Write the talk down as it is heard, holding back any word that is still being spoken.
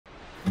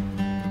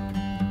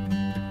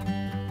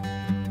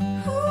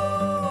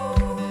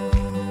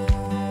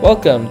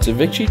Welcome to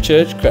Victory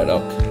Church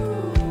Craddock.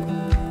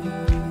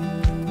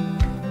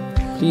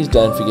 Please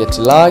don't forget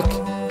to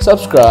like,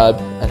 subscribe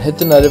and hit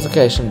the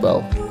notification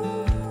bell.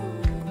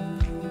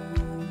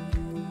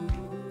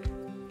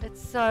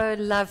 It's so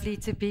lovely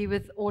to be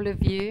with all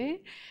of you,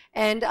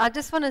 and I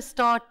just want to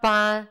start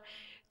by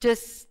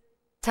just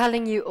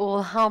telling you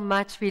all how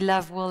much we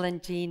love Will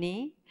and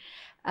Jeannie.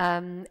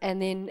 And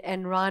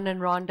Ryan and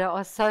Rhonda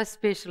are so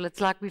special. It's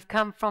like we've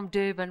come from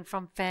Durban,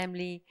 from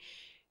family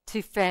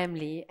to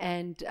family.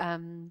 And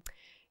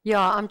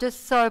I'm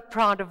just so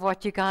proud of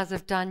what you guys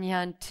have done here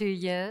in 2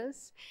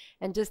 years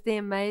and just the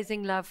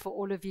amazing love for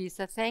all of you.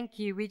 So thank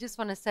you. We just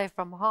want to say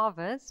from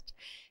Harvest,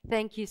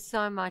 thank you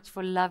so much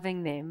for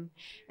loving them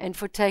and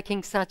for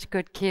taking such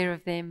good care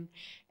of them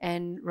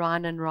and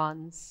Ryan and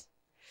Ron's.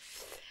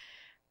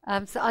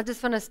 So I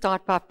just want to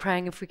start by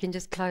praying, if we can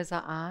just close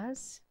our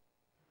eyes.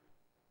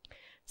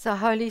 So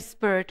Holy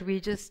Spirit,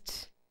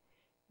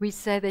 we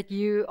say that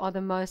you are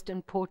the most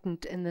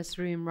important in this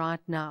room right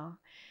now.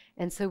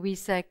 And so we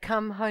say,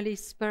 come Holy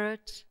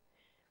Spirit,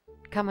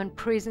 come and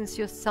presence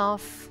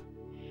yourself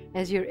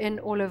as you're in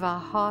all of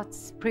our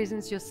hearts.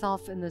 Presence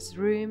yourself in this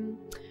room.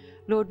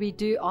 Lord, we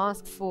do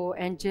ask for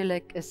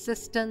angelic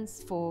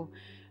assistance.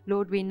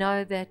 Lord, we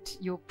know that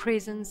your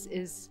presence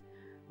is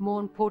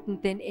more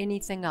important than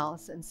anything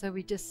else. And so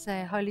we just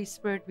say, Holy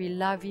Spirit, we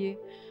love you.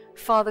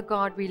 Father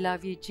God, we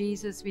love you.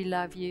 Jesus, we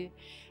love you.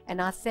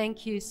 And I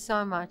thank you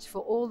so much for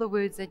all the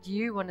words that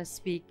you want to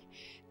speak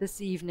this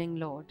evening,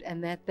 Lord,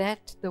 and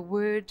that the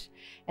word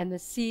and the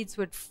seeds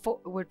would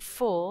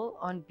fall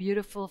on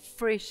beautiful,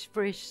 fresh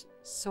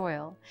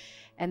soil,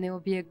 and there will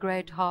be a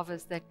great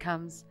harvest that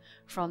comes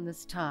from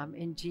this time,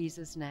 in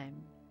Jesus' name.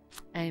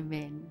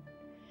 Amen.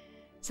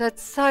 So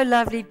it's so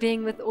lovely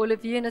being with all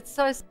of you, and it's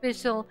so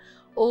special,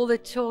 all the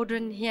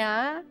children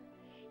here.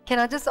 Can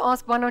I just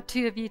ask one or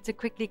two of you to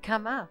quickly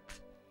come up?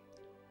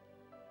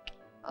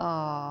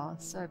 Oh,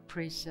 so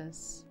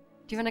precious.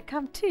 Do you want to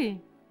come too?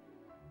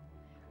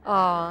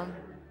 Oh,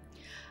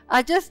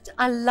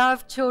 I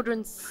love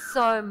children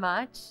so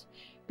much,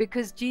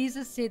 because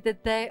Jesus said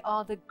that they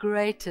are the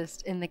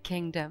greatest in the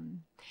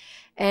kingdom.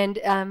 And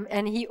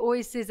he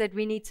always says that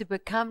we need to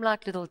become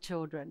like little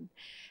children.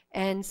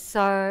 And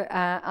so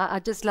I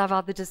just love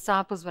how the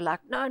disciples were like,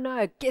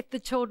 no, get the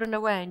children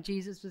away. And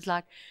Jesus was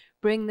like,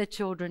 bring the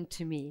children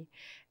to me.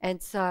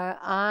 And so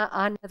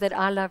I know that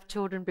I love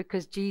children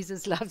because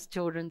Jesus loves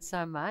children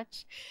so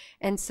much.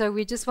 And so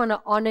we just want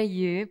to honor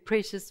you,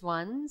 precious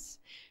ones,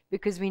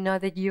 because we know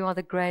that you are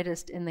the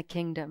greatest in the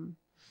kingdom.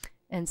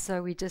 And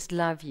so we just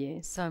love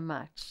you so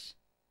much.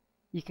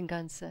 You can go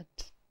and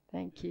sit.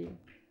 Thank you.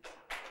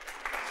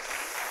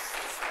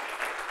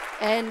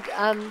 And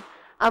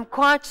I'm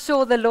quite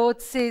sure the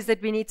Lord says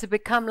that we need to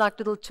become like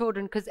little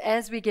children, because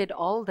as we get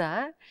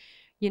older,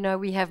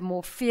 we have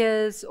more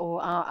fears, or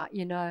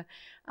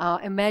our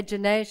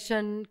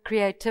imagination,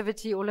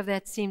 creativity, all of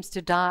that seems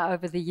to die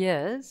over the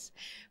years.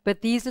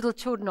 But these little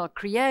children are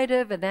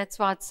creative, and that's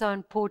why it's so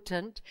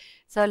important.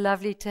 So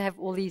lovely to have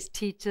all these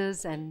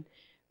teachers and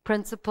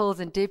principals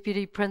and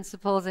deputy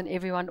principals and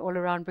everyone all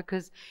around,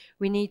 because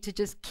we need to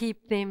just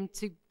they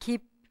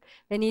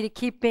need to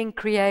keep being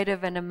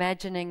creative and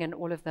imagining and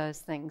all of those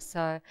things.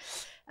 So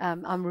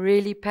I'm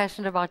really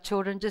passionate about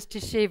children. Just to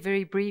share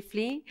very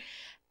briefly,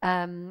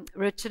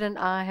 Richard and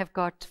I have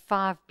got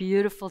 5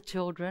 beautiful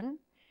children.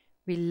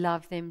 We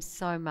love them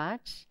so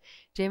much.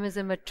 Gemma's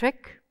a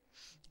matric,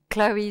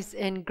 Chloe's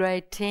in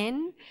grade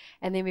 10,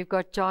 and then we've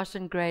got Josh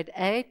in grade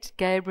 8,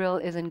 Gabriel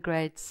is in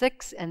grade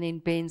 6, and then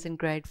Ben's in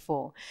grade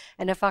 4.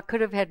 And if I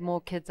could have had more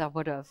kids, I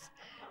would have.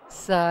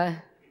 So,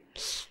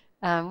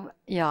 and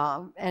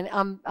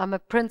I'm a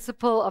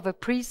principal of a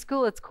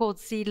preschool. It's called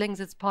Seedlings.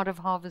 It's part of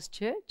Harvest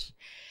Church.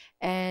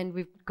 And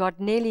we've got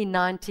nearly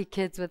 90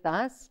 kids with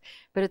us,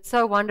 but it's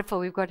so wonderful.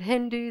 We've got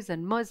Hindus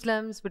and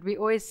Muslims, but we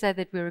always say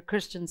that we're a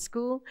Christian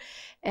school.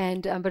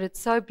 And but it's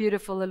so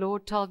beautiful. The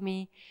Lord told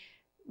me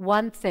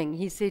one thing.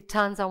 He said,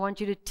 Tans, I want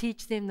you to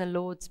teach them the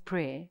Lord's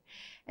Prayer.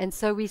 And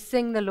so we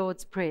sing the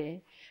Lord's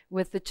Prayer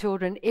with the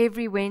children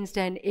every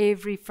Wednesday and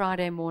every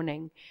Friday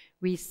morning.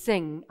 We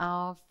sing,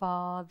 Our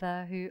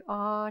Father who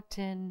art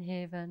in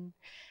heaven,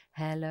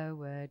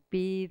 hallowed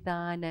be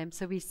thy name.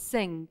 So we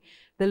sing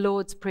the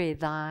Lord's Prayer,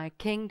 thy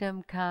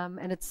kingdom come.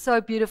 And it's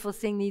so beautiful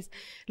seeing these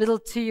little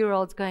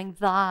 2-year-olds going,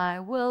 thy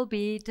will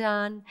be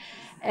done.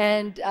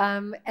 And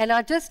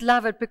I just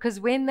love it, because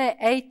when they're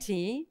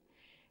 80,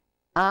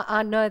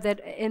 I know that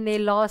in their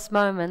last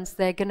moments,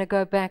 they're going to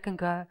go back and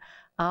go,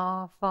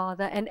 Our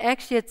Father. And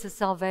actually, it's a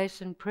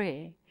salvation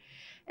prayer.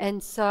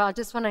 And so I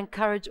just want to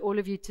encourage all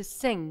of you to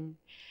sing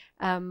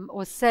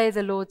or say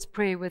the Lord's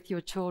Prayer with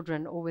your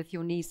children or with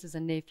your nieces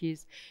and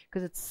nephews,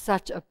 because it's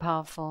such a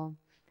powerful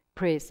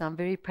prayer. So I'm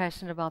very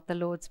passionate about the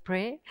Lord's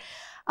Prayer.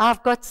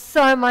 I've got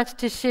so much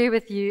to share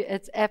with you.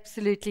 It's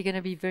absolutely going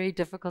to be very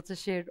difficult to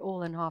share it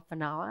all in half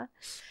an hour.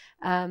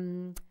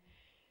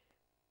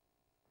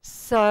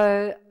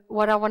 So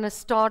what I want to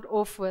start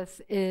off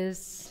with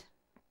is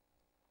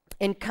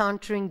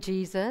encountering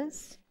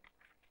Jesus.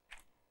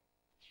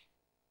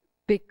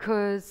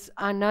 because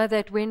I know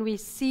that when we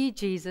see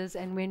Jesus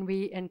and when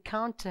we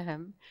encounter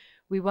him,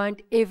 we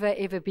won't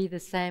ever be the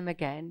same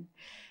again.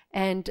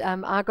 And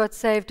I got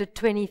saved at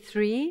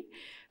 23,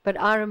 but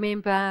I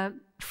remember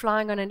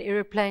flying on an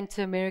airplane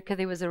to America.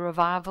 There was a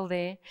revival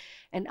there,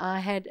 and I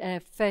had a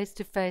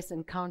face-to-face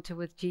encounter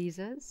with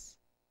Jesus.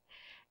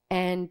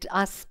 And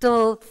I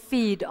still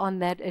feed on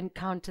that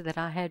encounter that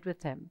I had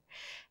with him.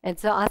 And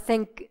so I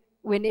think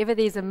whenever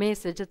there's a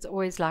message, it's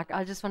always like,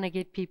 I just want to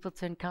get people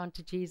to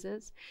encounter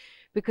Jesus.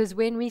 Because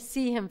when we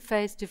see him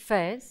face to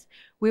face,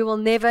 we will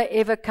never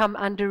ever come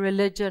under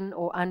religion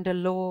or under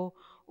law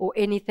or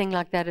anything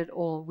like that at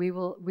all. We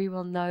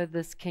will know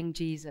this King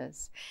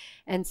Jesus.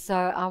 And so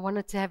I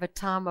wanted to have a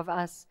time of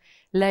us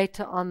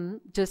later on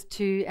just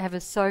to have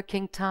a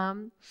soaking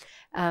time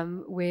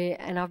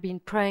and I've been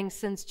praying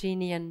since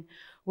Jeannie and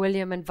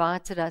William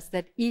invited us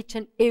that each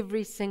and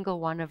every single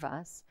one of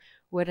us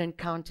would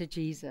encounter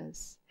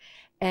Jesus.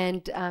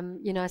 And,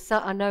 so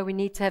I know we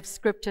need to have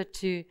scripture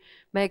to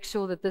make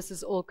sure that this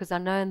is all, because I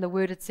know in the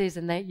word it says,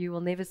 and that you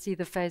will never see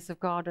the face of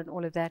God and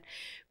all of that.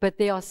 But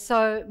there are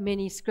so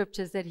many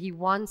scriptures that he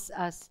wants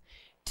us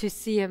to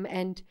see him.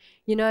 And,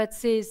 it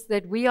says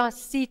that we are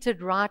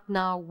seated right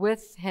now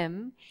with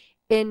him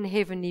in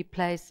heavenly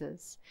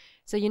places.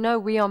 So,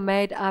 we are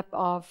made up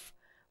of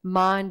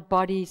mind,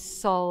 body,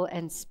 soul,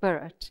 and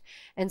spirit.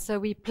 And so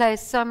we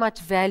place so much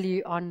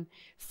value on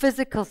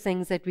physical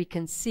things that we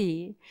can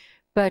see,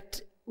 but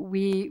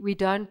we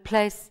don't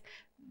place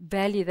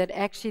value that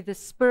actually the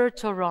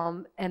spiritual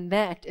realm, and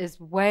that is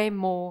way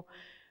more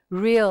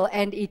real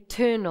and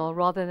eternal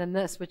rather than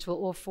this, which will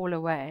all fall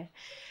away.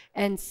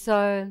 And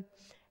so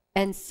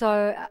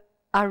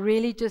I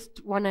really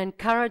just want to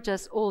encourage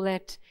us all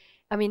that,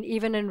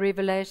 even in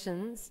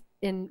Revelation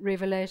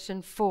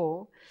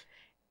 4,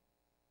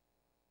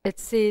 it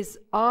says,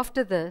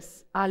 after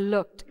this I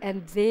looked,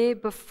 and there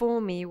before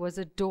me was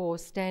a door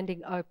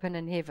standing open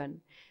in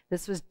heaven.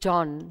 This was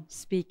John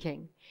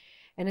speaking.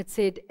 And it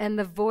said, and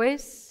the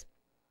voice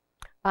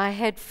I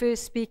had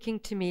first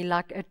speaking to me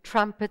like a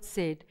trumpet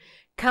said,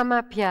 come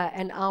up here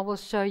and I will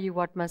show you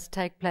what must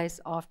take place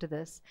after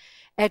this.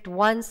 At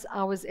once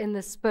I was in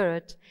the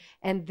Spirit,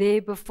 and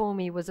there before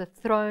me was a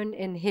throne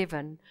in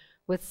heaven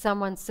with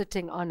someone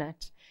sitting on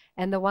it.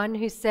 And the one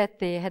who sat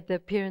there had the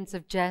appearance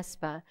of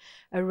jasper,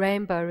 a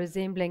rainbow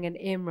resembling an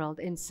emerald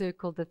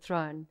encircled the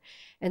throne.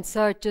 And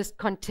so it just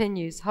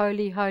continues.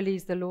 Holy, holy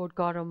is the Lord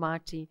God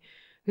Almighty,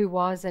 who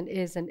was and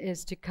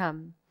is to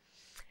come.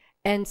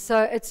 And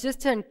so it's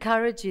just to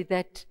encourage you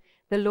that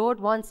the Lord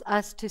wants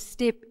us to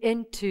step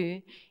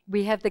into,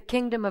 we have the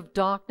kingdom of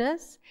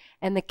darkness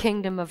and the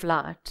kingdom of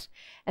light.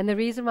 And the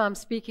reason why I'm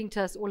speaking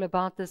to us all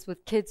about this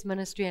with kids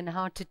ministry and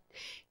how to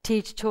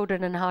teach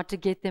children and how to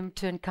get them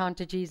to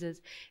encounter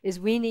Jesus is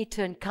we need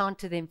to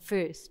encounter them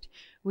first.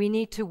 We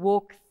need to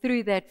walk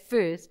through that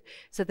first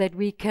so that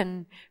we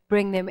can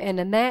bring them in.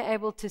 And they're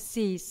able to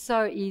see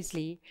so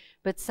easily,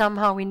 but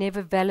somehow we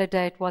never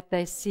validate what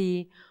they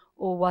see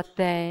or what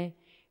they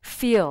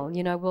feel.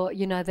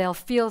 They'll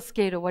feel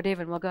scared or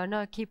whatever, and we'll go,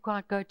 no, keep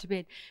quiet, go to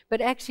bed.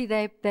 But actually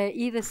they're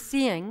either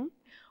seeing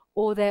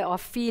or they are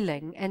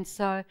feeling. And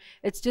so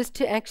it's just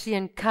to actually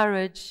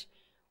encourage,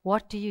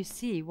 what do you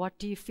see? What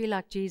do you feel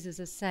like Jesus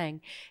is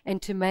saying?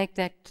 And to make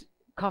that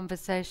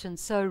conversation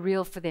so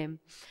real for them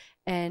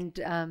and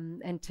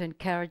to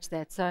encourage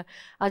that. So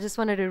I just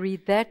wanted to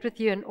read that with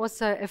you. And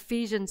also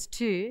Ephesians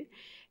 2,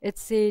 it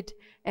said,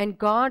 and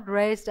God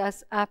raised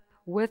us up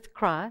with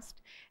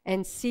Christ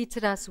and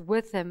seated us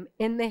with him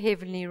in the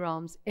heavenly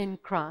realms in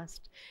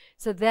Christ.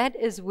 So that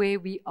is where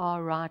we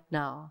are right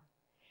now.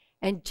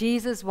 And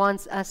Jesus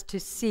wants us to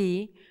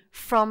see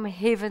from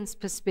heaven's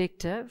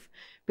perspective,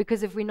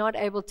 because if we're not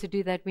able to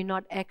do that, we're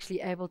not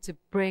actually able to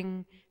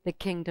bring the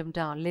kingdom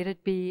down. Let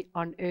it be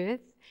on earth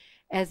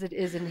as it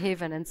is in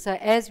heaven. And so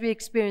as we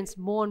experience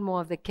more and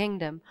more of the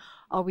kingdom,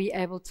 are we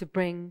able to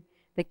bring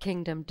the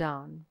kingdom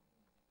down?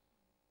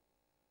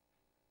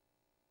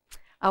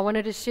 I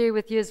wanted to share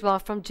with you as well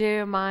from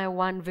Jeremiah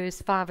 1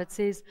 verse 5. It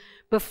says,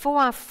 before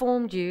I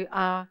formed you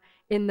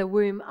in the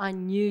womb, I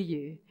knew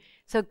you.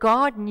 So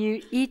God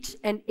knew each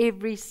and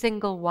every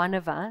single one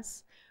of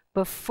us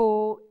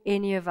before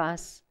any of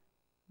us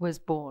was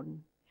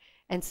born.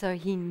 And so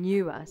he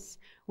knew us,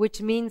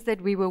 which means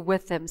that we were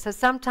with him. So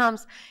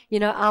sometimes,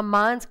 our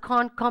minds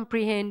can't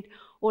comprehend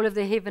all of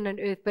the heaven and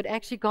earth, but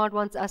actually God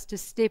wants us to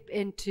step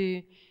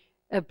into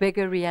a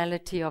bigger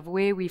reality of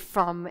where we're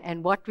from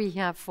and what we're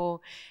here for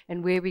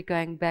and where we're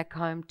going back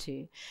home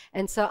to.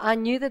 And so I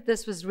knew that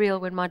this was real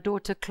when my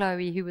daughter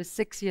Chloe, who was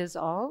 6 years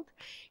old,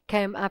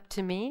 came up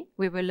to me.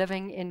 We were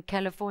living in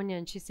California,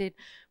 and she said,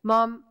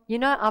 Mom,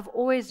 I've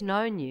always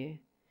known you.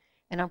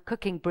 And I'm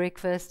cooking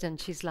breakfast, and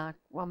she's like,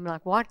 I'm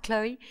like, what,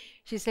 Chloe?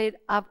 She said,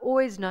 I've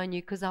always known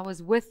you because I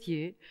was with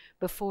you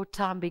before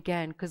time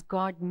began, because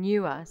God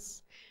knew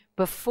us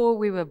before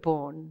we were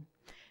born.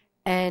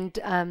 And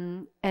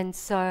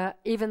so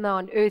even though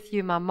on earth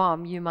you're my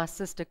mom, you're my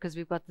sister, because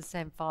we've got the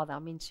same father.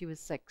 She was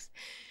 6.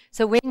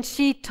 So when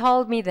she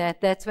told me that,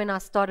 that's when I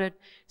started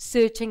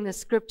searching the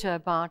scripture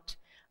about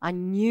I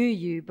knew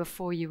you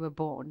before you were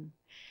born.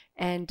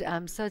 And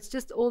so it's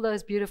just all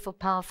those beautiful,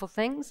 powerful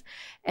things.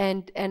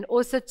 And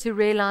also to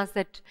realize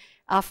that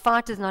our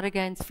fight is not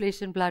against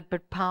flesh and blood,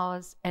 but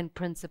powers and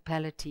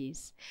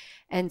principalities.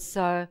 And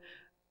so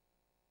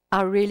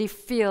I really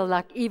feel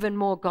like even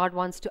more God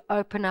wants to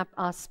open up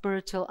our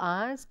spiritual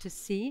eyes to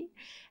see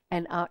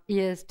and our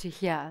ears to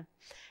hear.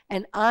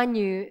 And I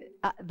knew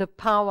the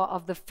power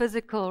of the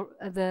physical,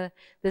 the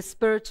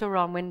spiritual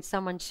realm when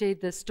someone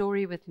shared this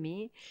story with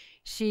me.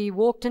 She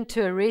walked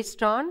into a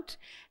restaurant,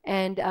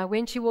 and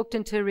when she walked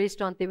into a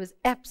restaurant, there was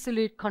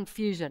absolute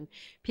confusion.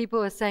 People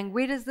were saying,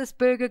 where does this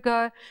burger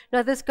go?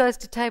 No, this goes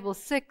to table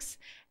 6.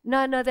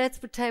 No, that's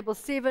for table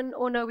 7.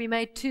 Oh, no, we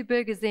made 2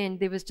 burgers then.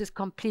 There was just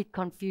complete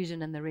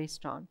confusion in the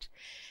restaurant.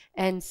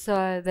 And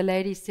so the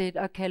lady said,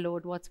 okay,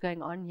 Lord, what's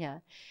going on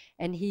here?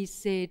 And he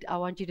said, I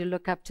want you to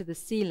look up to the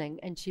ceiling.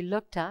 And she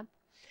looked up,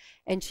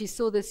 and she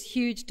saw this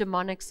huge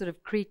demonic sort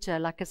of creature,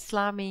 like a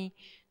slimy,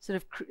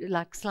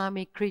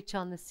 slimy creature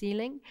on the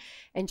ceiling.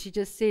 And she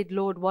just said,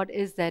 Lord, what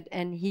is that?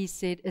 And he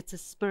said, it's a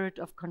spirit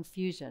of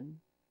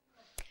confusion.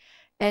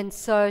 And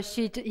so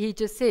he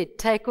just said,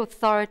 take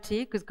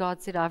authority, because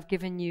God said, I've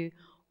given you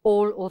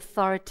all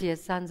authority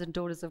as sons and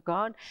daughters of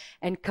God,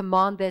 and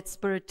command that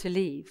spirit to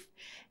leave.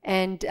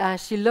 And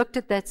she looked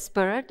at that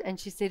spirit, and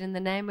she said, in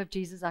the name of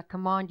Jesus, I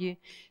command you,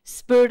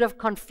 spirit of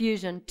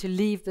confusion, to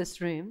leave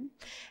this room.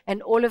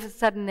 And all of a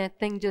sudden, that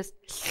thing just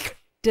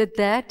did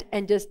that,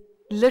 and just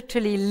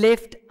literally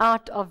left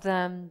out of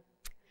the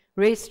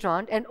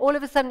restaurant. And all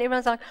of a sudden,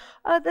 everyone's like,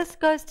 oh, this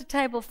goes to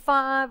table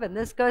 5, and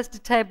this goes to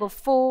table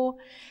 4.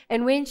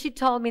 And when she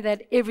told me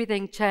that,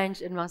 everything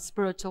changed in my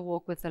spiritual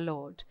walk with the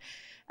Lord.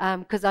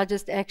 Because I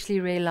just actually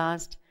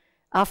realized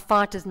our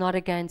fight is not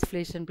against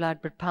flesh and blood,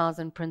 but powers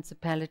and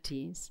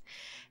principalities.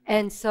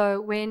 And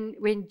so when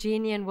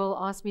Jeannie and Will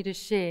asked me to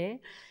share,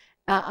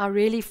 I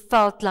really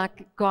felt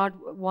like God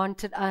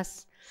wanted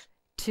us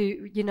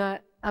to,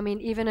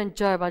 even in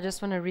Job, I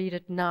just want to read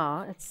it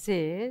now. It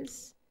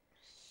says,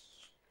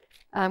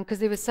 because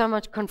there was so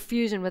much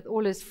confusion with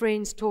all his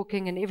friends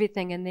talking and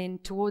everything. And then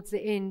towards the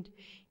end,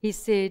 he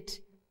said,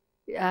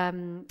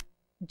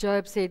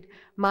 Job said,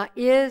 my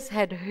ears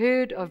had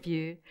heard of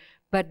you,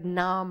 but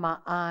now my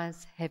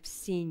eyes have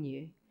seen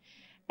you.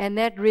 And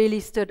that really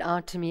stood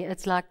out to me.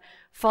 It's like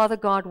Father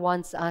God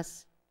wants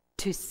us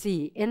to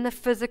see in the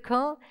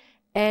physical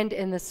and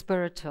in the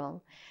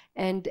spiritual.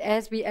 And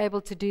as we're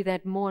able to do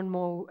that more and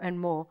more and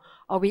more,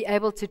 are we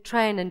able to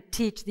train and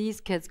teach these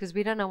kids, because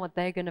we don't know what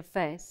they're going to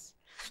face.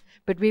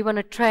 But we want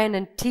to train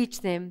and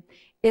teach them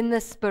in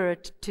the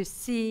spirit to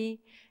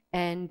see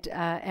and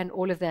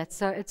all of that.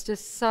 So it's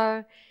just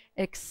so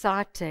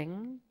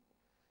exciting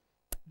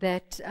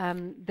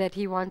that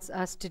he wants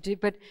us to do.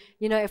 But,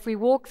 if we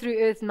walk through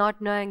earth not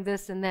knowing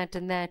this and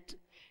that,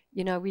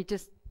 we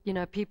just,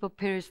 people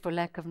perish for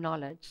lack of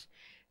knowledge.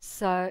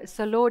 So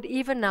Lord,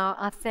 even now,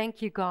 I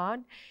thank you,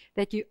 God,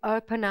 that you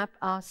open up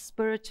our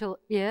spiritual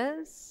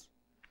ears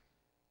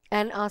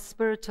and our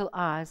spiritual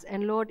eyes.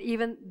 And Lord,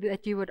 even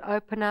that you would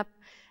open up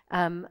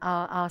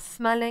our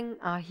smelling,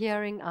 our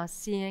hearing, our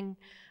seeing,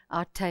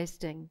 our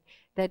tasting.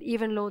 That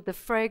even, Lord, the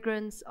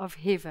fragrance of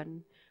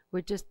heaven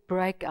would just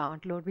break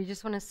out. Lord, we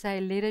just want to say,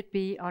 let it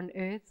be on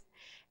earth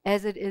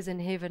as it is in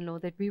heaven,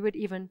 Lord, that we would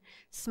even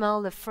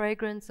smell the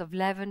fragrance of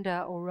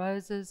lavender or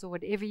roses or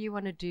whatever you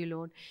want to do,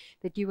 Lord,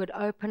 that you would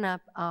open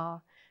up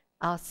our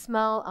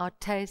smell, our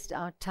taste,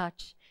 our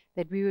touch,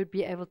 that we would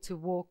be able to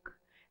walk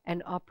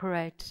and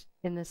operate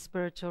in the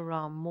spiritual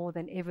realm more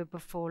than ever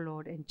before,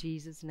 Lord, in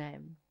Jesus'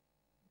 name.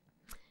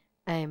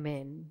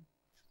 Amen.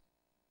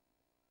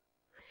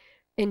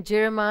 In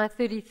Jeremiah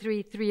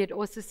 33:3, it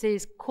also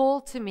says,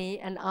 call to me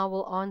and I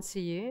will answer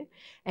you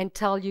and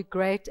tell you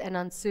great and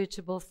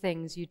unsearchable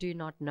things you do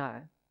not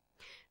know.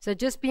 So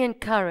just be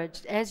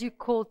encouraged. As you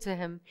call to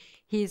him,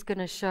 he's going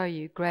to show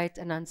you great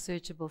and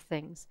unsearchable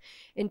things.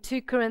 In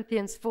 2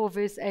 Corinthians 4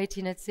 verse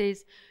 18, it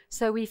says,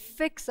 so we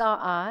fix our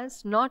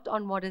eyes not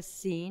on what is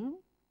seen,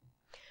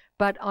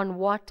 but on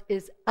what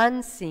is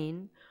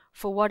unseen.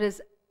 For what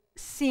is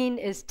seen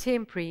is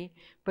temporary,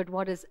 but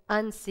what is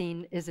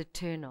unseen is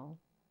eternal.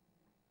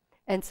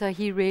 And so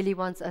he really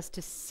wants us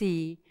to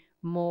see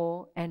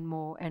more and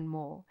more and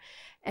more.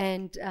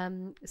 And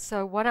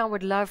so what I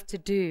would love to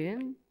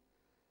do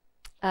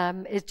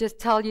is just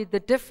tell you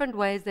the different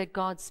ways that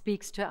God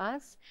speaks to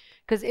us.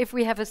 Because if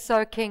we have a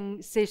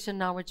soaking session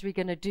now, which we're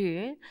going to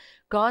do,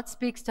 God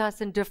speaks to us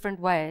in different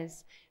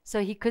ways.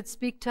 So he could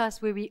speak to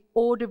us where we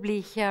audibly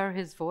hear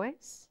his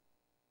voice.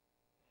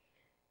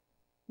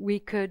 We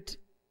could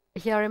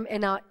hear him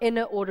in our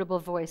inner audible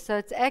voice. So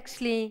it's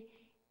actually...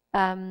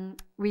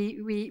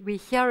 we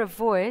hear a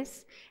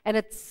voice and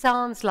it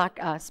sounds like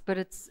us, but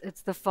it's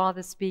the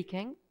Father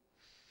speaking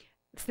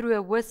through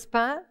a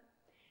whisper.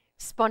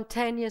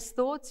 Spontaneous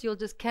thoughts, you'll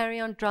just carry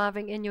on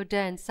driving in your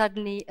day and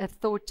suddenly a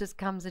thought just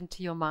comes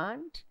into your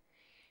mind.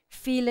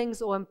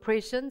 Feelings or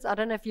impressions, I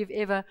don't know if you've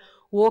ever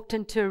walked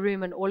into a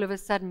room and all of a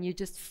sudden you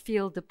just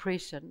feel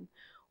depression,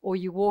 or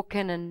you walk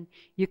in and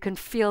you can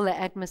feel the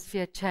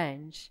atmosphere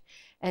change.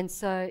 And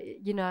so,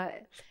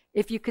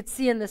 if you could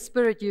see in the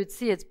spirit, you'd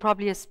see it's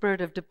probably a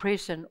spirit of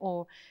depression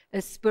or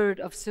a spirit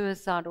of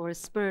suicide or a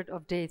spirit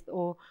of death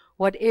or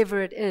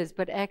whatever it is.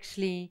 But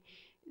actually,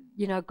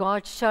 you know,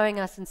 God's showing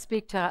us and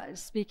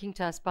speaking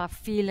to us by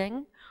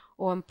feeling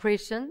or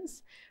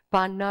impressions,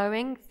 by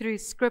knowing through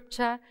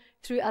scripture,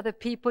 through other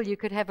people. You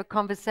could have a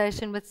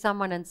conversation with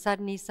someone and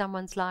suddenly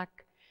someone's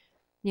like,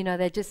 you know,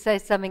 they just say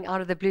something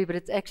out of the blue, but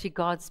it's actually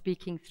God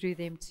speaking through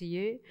them to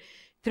you.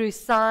 Through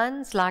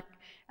signs like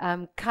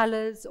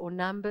colors or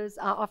numbers.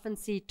 I often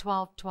see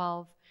 12,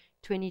 12,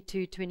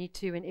 22,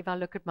 22. And if I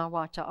look at my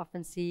watch, I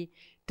often see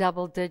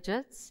double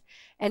digits.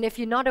 And if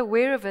you're not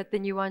aware of it,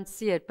 then you won't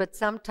see it. But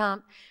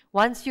sometime,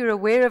 once you're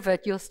aware of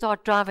it, you'll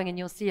start driving and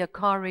you'll see a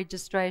car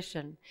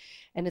registration.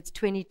 And it's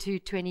 22,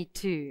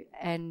 22.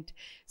 And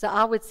so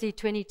I would see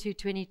 22,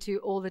 22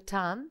 all the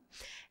time.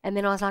 And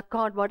then I was like,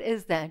 God, what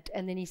is that?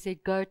 And then he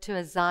said, go to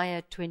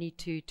Isaiah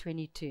 22,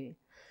 22.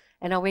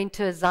 And I went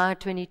to Isaiah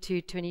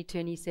 22, 22,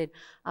 and he said,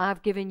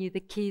 I've given you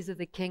the keys of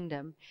the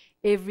kingdom.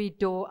 Every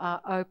door I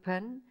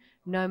open,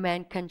 no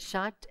man can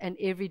shut, and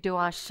every door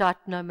I shut,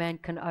 no man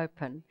can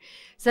open.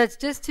 So it's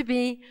just to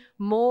be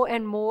more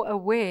and more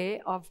aware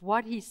of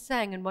what he's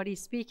saying and what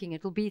he's speaking.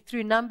 It will be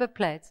through number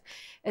plates.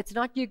 It's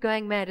not you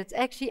going mad. It's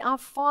actually our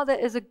Father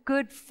is a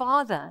good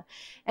Father.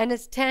 And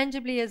as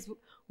tangibly as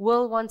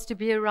Will wants to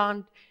be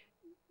around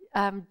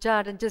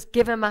Judd and just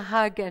give him a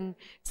hug and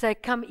say,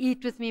 come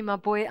eat with me, my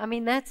boy. I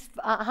mean, that's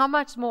how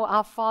much more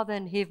our Father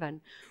in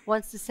heaven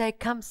wants to say,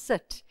 come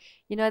sit.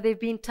 You know, there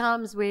have been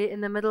times where in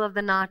the middle of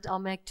the night I'll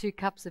make 2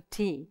 cups of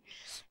tea.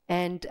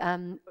 And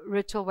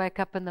Rich will wake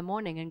up in the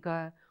morning and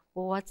go,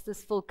 well, what's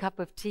this full cup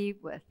of tea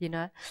with, you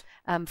know,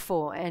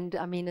 for? And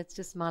I mean, it's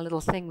just my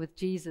little thing with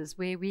Jesus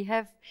where we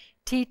have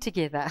tea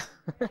together.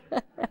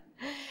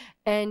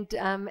 And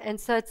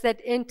so it's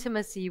that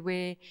intimacy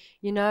where,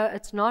 you know,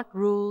 it's not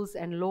rules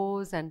and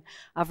laws and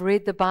I've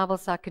read the Bible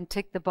so I can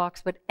tick the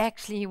box, but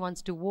actually he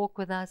wants to walk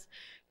with us,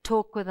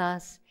 talk with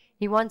us.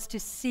 He wants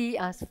to see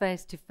us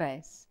face to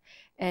face.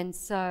 And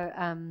so,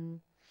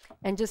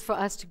 and just for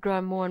us to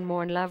grow more and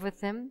more in love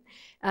with him.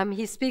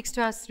 He speaks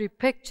to us through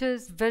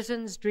pictures,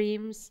 visions,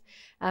 dreams,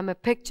 a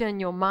picture in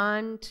your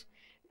mind,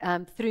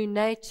 through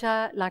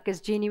nature, like as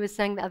Jeannie was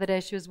saying the other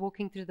day, she was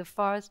walking through the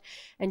forest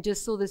and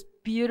just saw this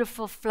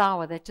beautiful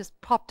flower that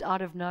just popped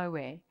out of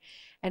nowhere.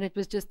 And it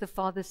was just the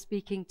Father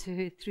speaking to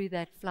her through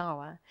that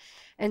flower.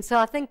 And so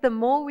I think the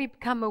more we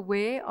become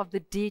aware of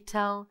the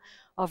detail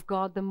of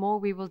God, the more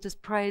we will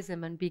just praise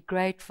him and be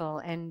grateful.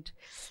 And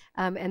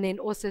then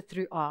also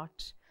through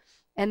art.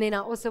 And then I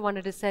also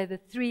wanted to say the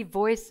 3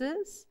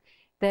 voices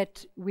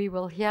that we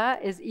will hear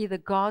is either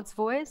God's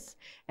voice,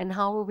 and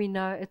how will we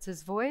know it's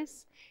his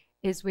voice?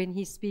 Is when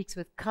he speaks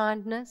with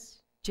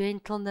kindness,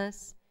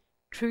 gentleness,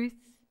 truth.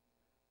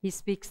 He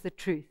speaks the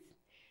truth.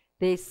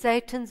 There's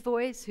Satan's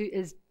voice, who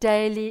is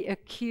daily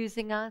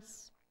accusing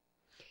us,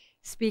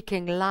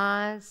 speaking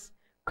lies,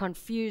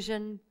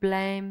 confusion,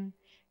 blame,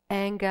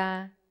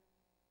 anger.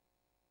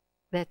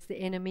 That's the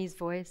enemy's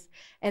voice.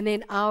 And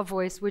then our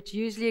voice, which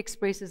usually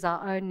expresses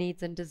our own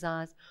needs and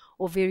desires,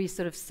 or very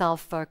sort of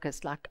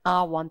self-focused, like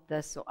I want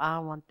this, or I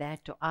want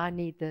that, or I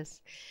need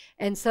this.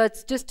 And so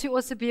it's just to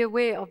also be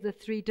aware of the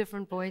 3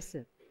 different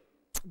voices,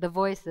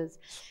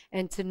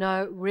 and to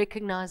know,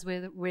 recognize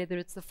whether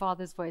it's the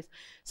Father's voice.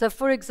 So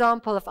for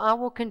example, if I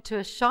walk into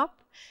a shop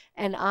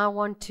and I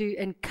want to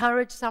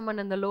encourage someone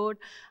in the Lord,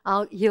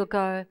 he'll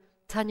go,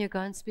 Tanya, go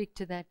and speak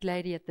to that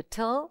lady at the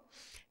till.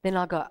 Then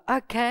I'll go,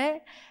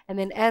 okay. And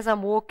then as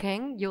I'm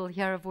walking, you'll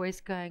hear a voice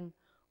going,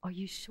 are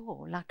you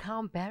sure? Like, how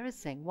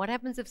embarrassing. What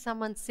happens if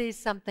someone says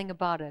something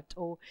about it?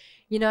 Or,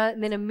 you know,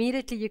 and then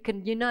immediately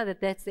you know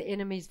that that's the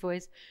enemy's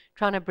voice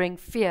trying to bring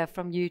fear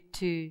from you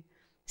to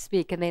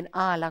speak. And then,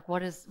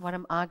 what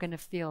am I going to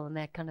feel, and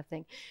that kind of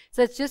thing.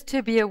 So it's just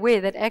to be aware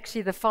that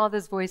actually the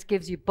Father's voice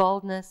gives you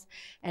boldness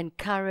and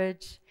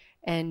courage.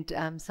 And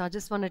so I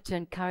just wanted to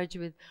encourage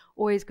you with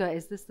always go,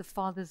 is this the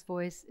Father's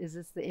voice? Is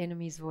this the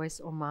enemy's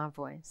voice or my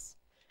voice?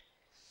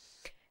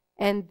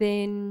 And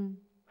then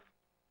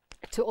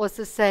to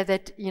also say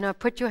that, you know,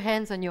 put your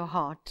hands on your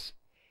heart.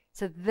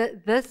 So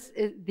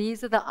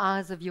these are the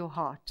eyes of your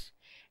heart.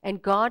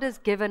 And God has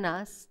given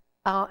us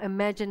our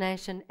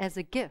imagination as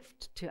a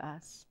gift to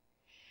us.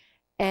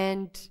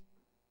 And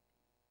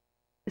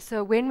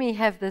so when we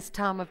have this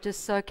time of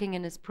just soaking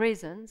in his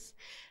presence,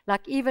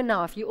 like even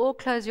now, if you all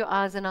close your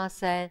eyes and I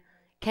say,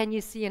 can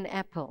you see an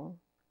apple?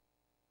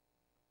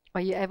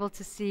 Are you able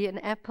to see an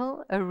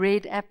apple, a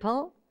red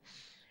apple?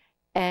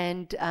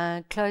 And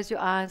close your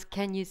eyes,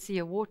 can you see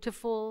a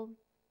waterfall?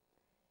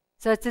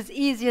 So it's as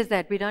easy as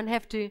that. We don't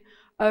have to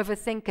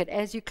overthink it.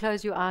 As you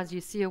close your eyes,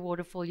 you see a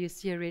waterfall, you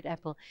see a red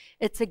apple.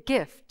 It's a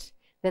gift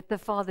that the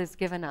Father's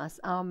given us,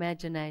 our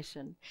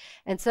imagination.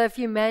 And so if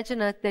you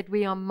imagine it, that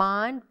we are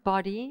mind,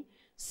 body,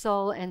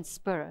 soul, and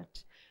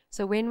spirit.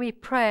 So when we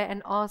pray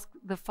and ask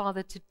the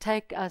Father to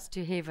take us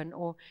to heaven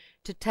or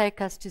to take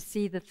us to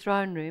see the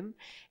throne room,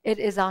 it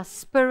is our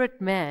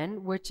spirit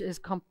man, which is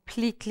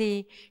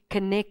completely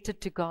connected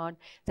to God,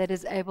 that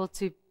is able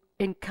to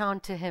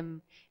encounter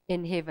him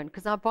in heaven,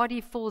 because our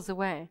body falls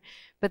away.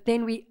 But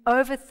then we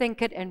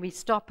overthink it and we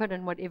stop it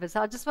and whatever.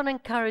 So I just want to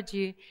encourage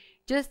you,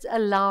 just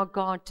allow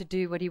God to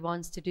do what he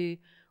wants to do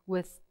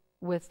with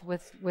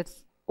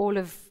all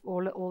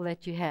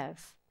that you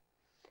have.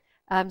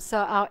 So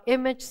our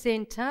image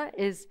center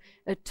is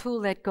a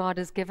tool that God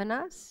has given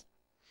us.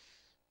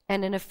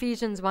 And in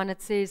Ephesians 1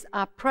 it says,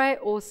 I pray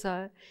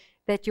also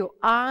that your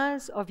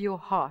eyes of your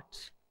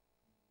heart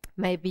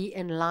may be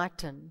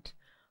enlightened,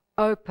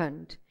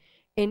 opened,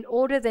 in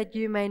order that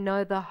you may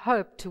know the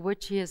hope to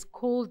which he has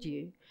called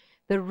you,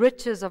 the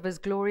riches of his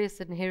glorious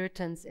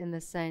inheritance in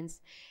the saints,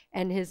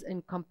 and his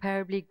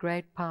incomparably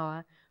great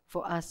power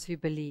for us who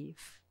believe.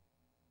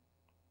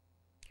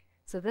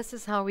 So this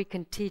is how we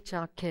can teach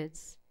our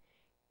kids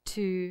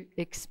to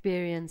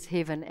experience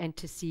heaven and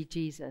to see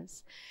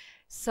Jesus.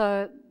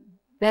 So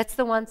that's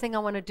the one thing I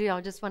want to do.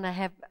 I just want to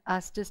have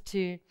us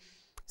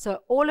so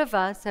all of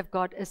us have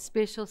got a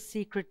special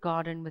secret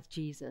garden with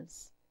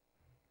Jesus.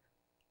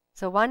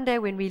 So one day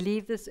when we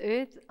leave this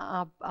earth,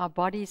 our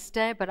bodies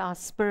stay, but our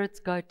spirits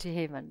go to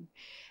heaven.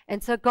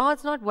 And so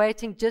God's not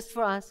waiting just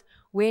for us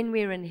when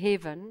we're in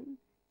heaven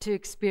to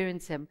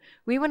experience him.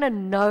 We want to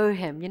know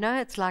him.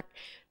 It's like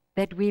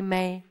that we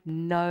may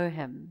know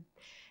him.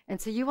 And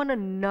so you want to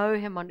know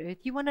him on earth.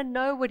 You want to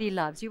know what he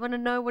loves. You want to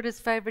know what his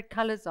favorite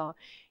colors are.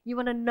 You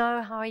want to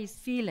know how he's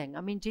feeling.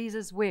 I mean,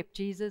 Jesus wept.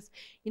 Jesus,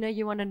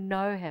 you want to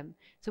know him.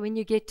 So when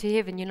you get to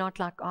heaven, you're not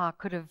like, I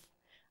could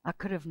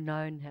have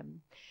known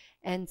him.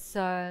 And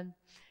so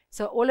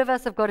all of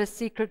us have got a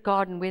secret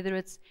garden, whether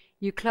it's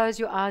you close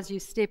your eyes, you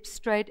step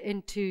straight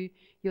into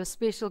your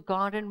special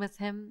garden with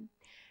him.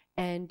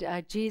 And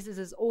Jesus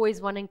is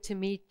always wanting to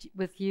meet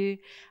with you.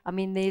 I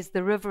mean, there's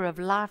the river of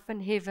life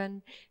in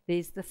heaven.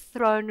 There's the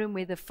throne room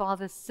where the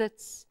Father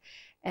sits,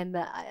 and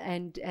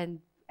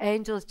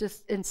angels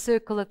just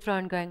encircle the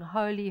throne, going,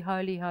 "Holy,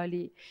 holy,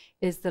 holy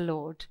is the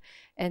Lord."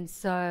 And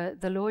so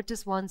the Lord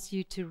just wants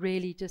you to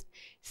really just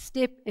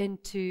step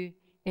into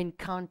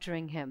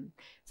encountering him.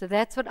 So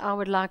that's what I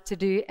would like to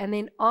do. And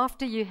then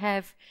after you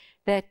have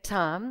that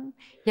time,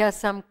 here are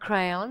some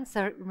crayons.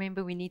 So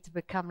remember, we need to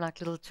become like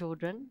little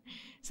children.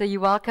 So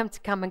you're welcome to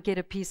come and get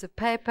a piece of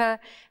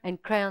paper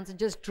and crayons and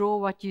just draw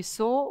what you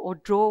saw, or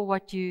draw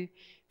what you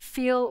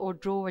feel, or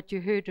draw what you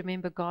heard.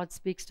 Remember, God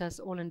speaks to us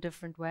all in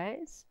different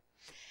ways.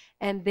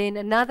 And then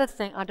another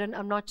thing,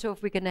 I'm not sure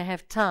if we're going to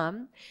have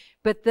time,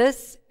 but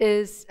this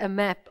is a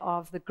map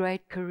of the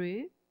Great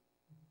Karoo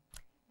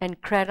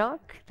and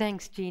Cradock.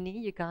 Thanks, Jeannie.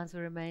 You guys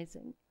were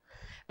amazing.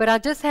 But I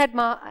just had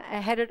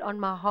it on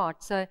my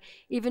heart. So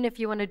even if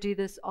you want to do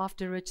this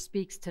after Rich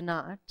speaks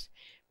tonight,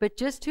 but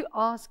just to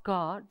ask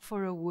God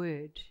for a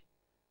word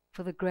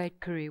for the Great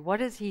Karoo. What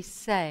is he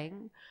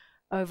saying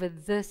over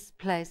this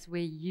place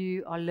where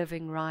you are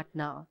living right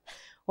now?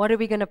 What are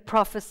we going to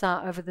prophesy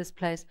over this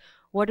place?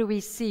 What do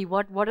we see?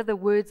 What are the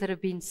words that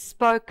have been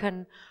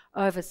spoken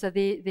over? So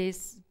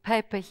there's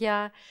paper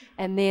here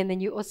and there, and then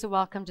you're also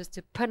welcome just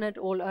to pin it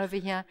all over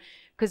here,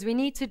 because we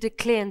need to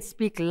declare and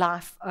speak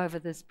life over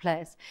this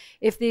place.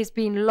 If there's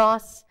been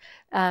loss,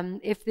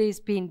 if there's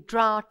been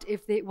drought,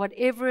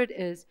 whatever it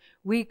is,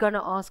 we're going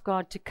to ask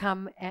God to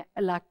come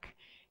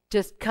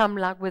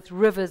with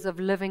rivers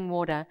of living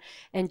water,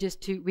 and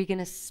we're going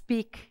to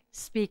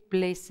speak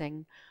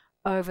blessing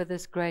over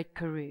this Great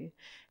Karoo.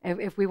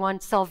 If we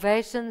want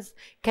salvations,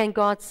 can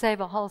God save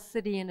a whole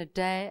city in a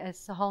day,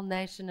 a whole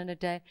nation in a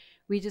day?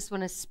 We just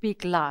want to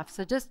speak life.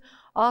 So just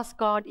ask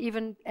God,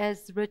 even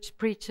as Rich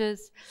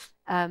preaches,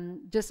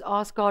 just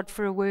ask God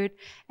for a word.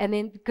 And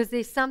then, because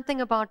there's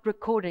something about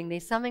recording,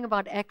 there's something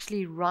about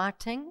actually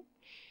writing.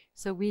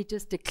 So we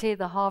just declare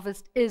the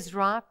harvest is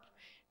ripe.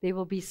 There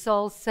will be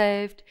souls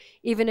saved.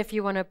 Even if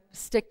you want to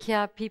stick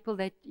here, people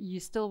that you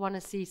still want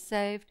to see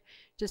saved,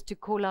 just to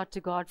call out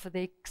to God for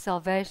their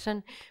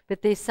salvation.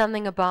 But there's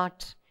something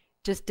about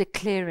just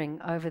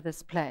declaring over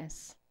this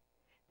place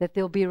that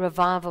there'll be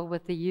revival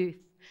with the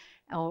youth,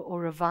 or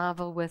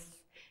revival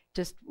with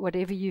just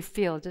whatever you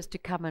feel, just to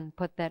come and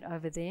put that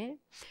over there.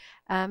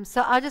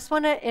 So I just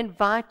want to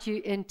invite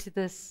you into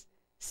this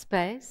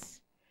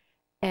space,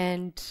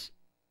 and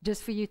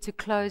just for you to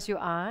close your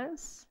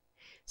eyes.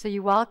 So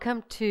you're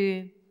welcome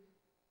to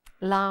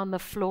lie on the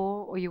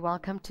floor, or you're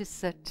welcome to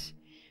sit.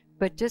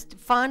 But just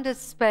find a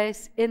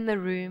space in the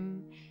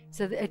room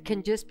so that it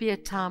can just be a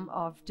time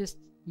of just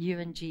you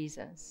and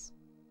Jesus.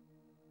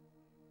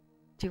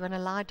 Do you want to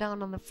lie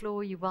down on the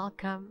floor? You're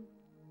welcome.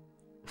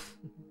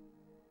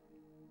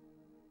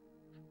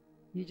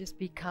 You just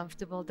be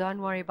comfortable.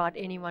 Don't worry about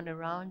anyone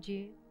around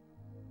you.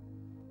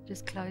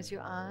 Just close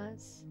your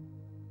eyes.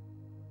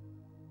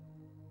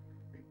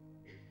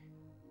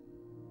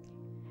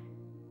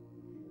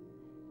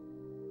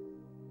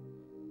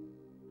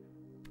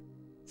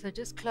 So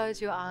just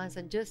close your eyes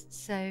and just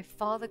say,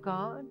 Father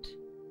God,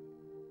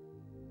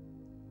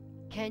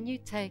 can you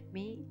take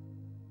me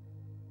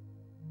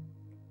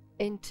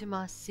into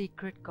my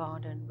secret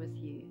garden with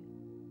you?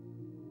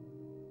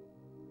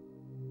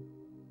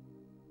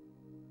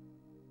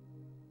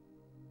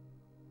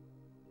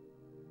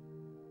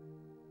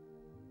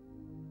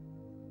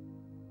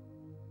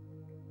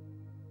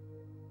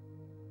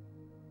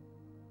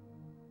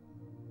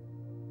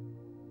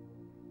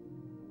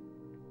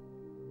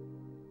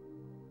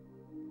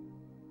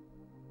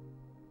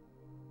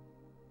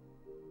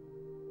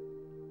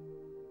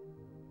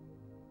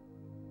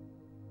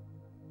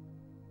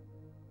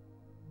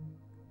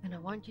 And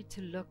I want you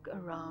to look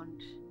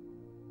around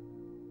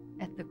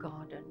at the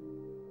garden,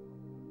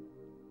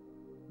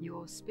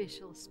 your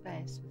special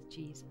space with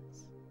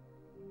Jesus.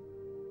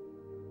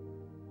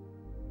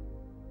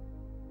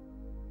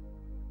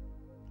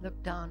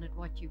 Look down at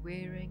what you're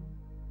wearing.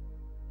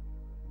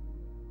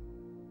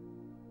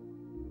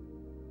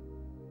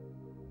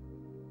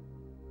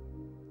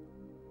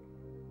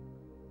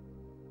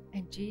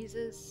 And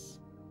Jesus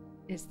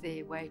is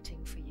there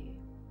waiting for you.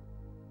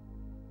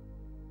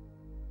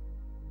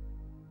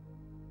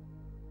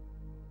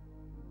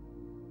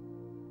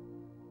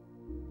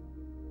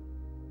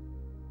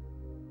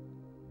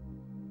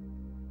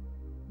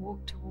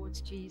 Walk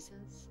towards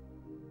Jesus.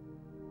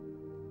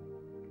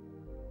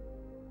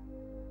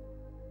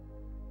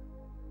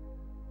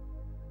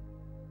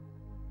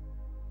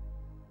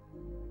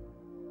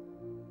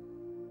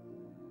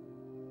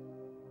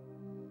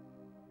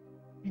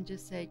 And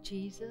just say,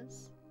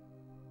 Jesus,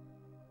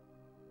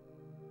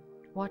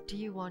 what do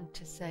you want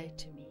to say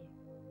to me?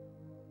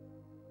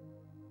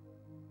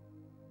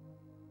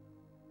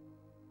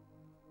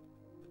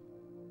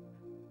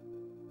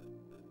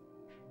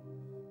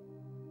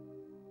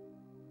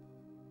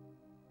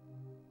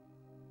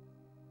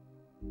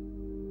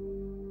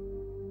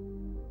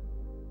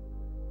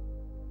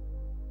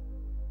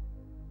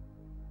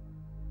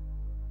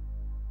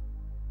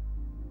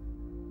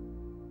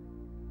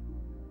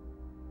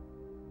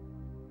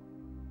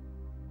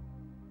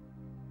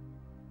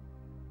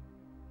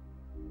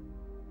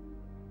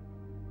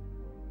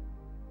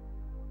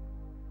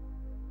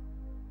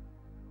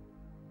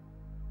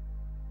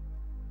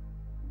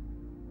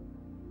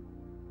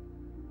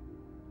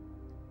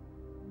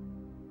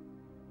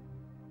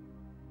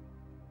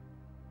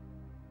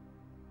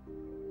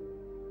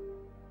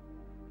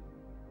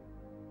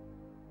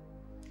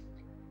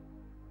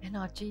 And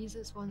now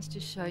Jesus wants to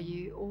show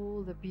you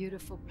all the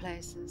beautiful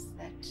places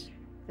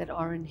that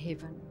are in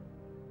heaven.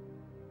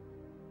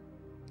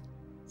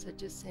 So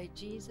just say,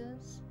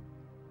 Jesus,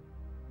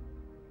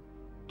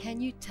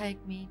 can you take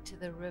me to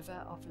the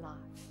river of life?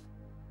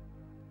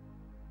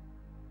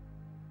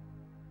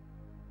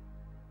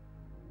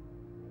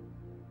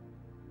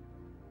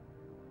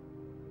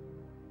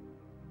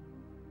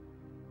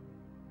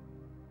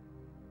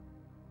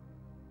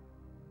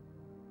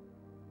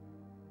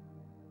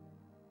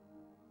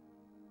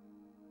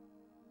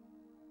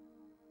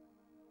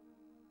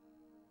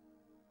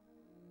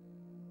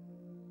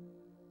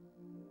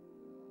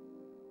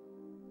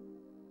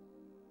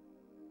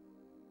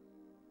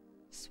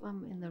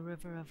 Swim in the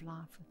river of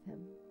life with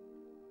him.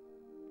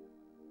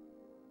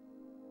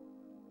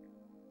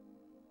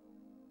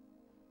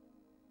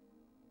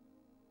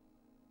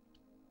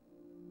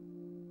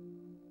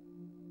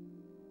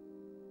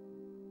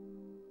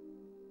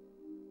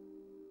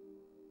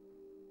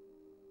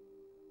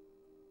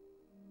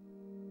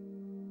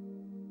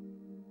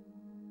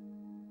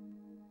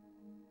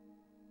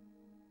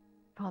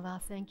 Father, I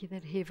thank you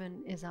that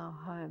heaven is our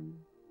home.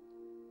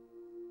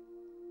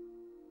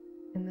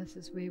 And this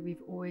is where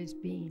we've always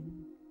been.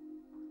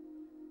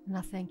 And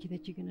I thank you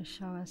that you're going to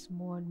show us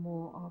more and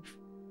more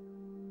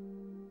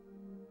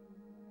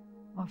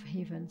of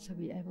heaven, so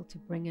we're able to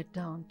bring it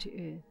down to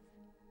earth.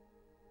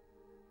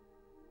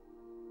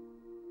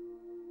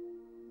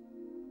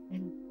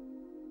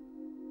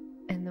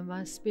 And the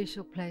most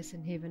special place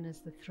in heaven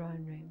is the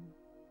throne room.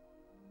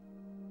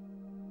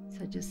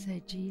 So just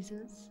say,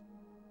 Jesus,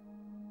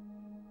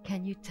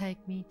 can you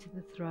take me to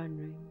the throne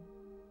room?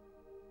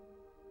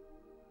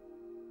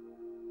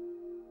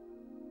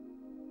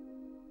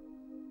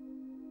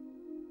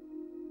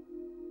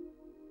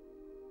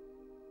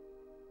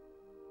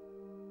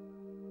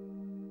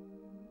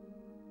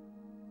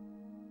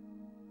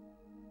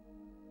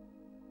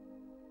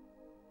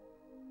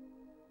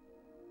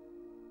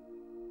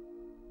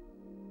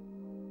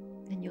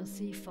 And you'll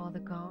see Father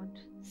God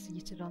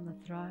seated on the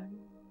throne.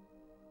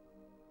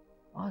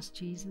 Ask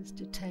Jesus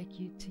to take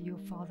you to your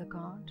Father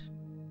God.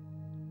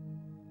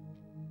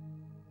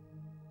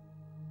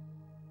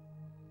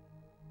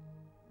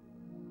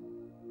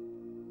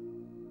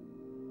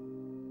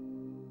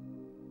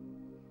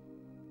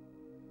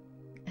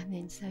 And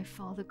then say,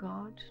 Father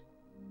God,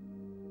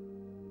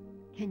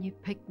 can you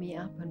pick me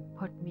up and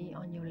put me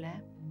on your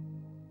lap?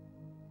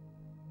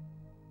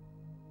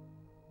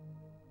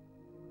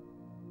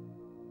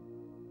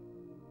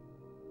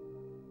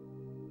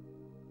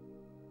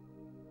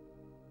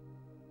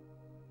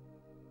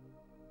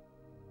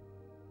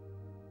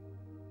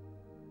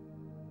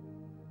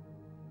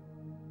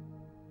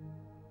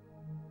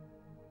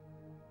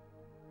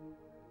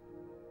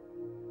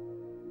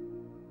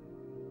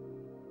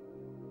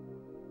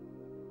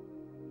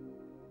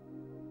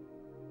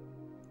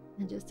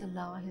 And just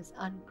allow his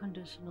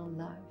unconditional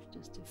love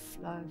just to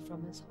flow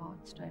from his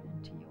heart straight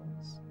into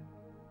yours.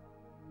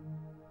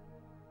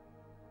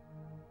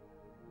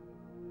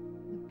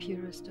 The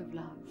purest of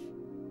love.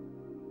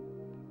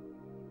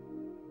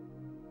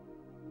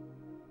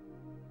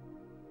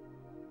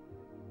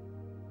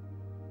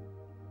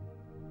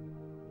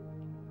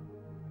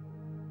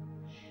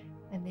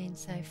 And then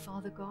say,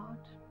 Father God,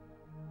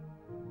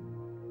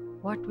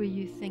 What were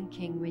you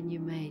thinking when you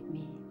made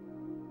me?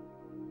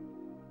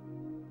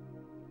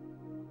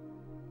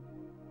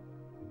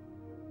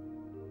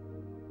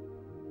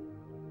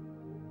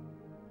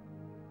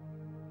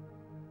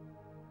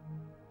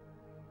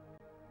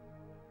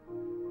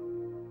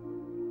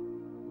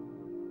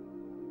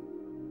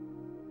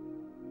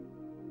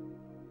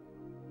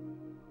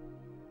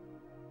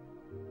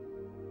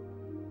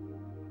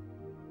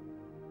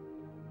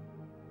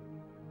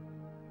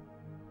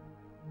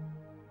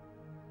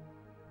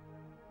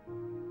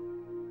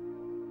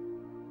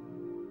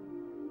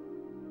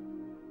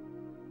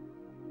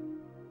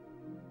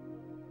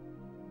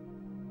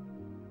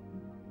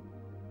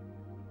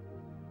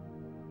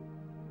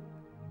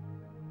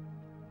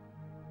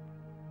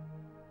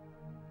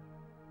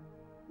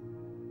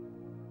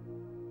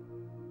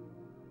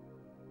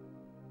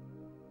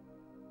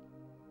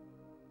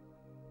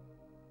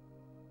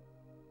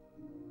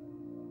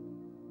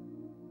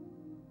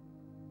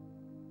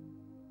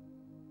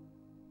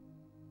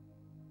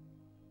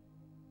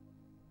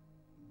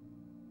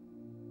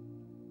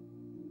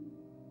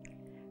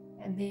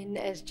 And then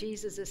as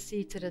Jesus is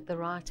seated at the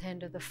right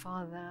hand of the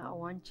Father, I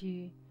want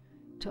you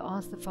to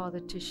ask the Father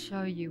to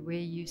show you where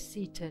you're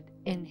seated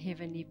in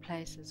heavenly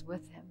places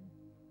with Him.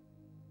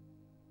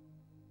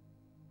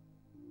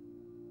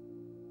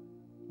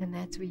 And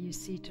that's where you're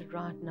seated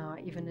right now,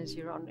 even as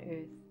you're on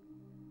earth.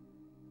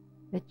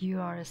 That you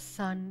are a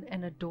son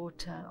and a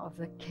daughter of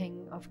the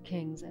King of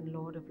Kings and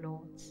Lord of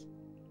Lords.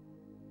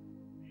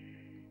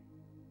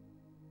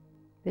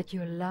 That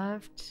you're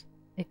loved,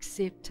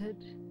 accepted,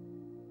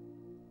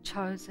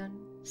 chosen,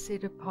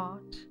 set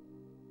apart,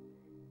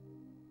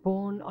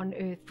 born on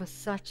earth for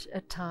such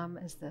a time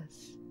as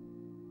this.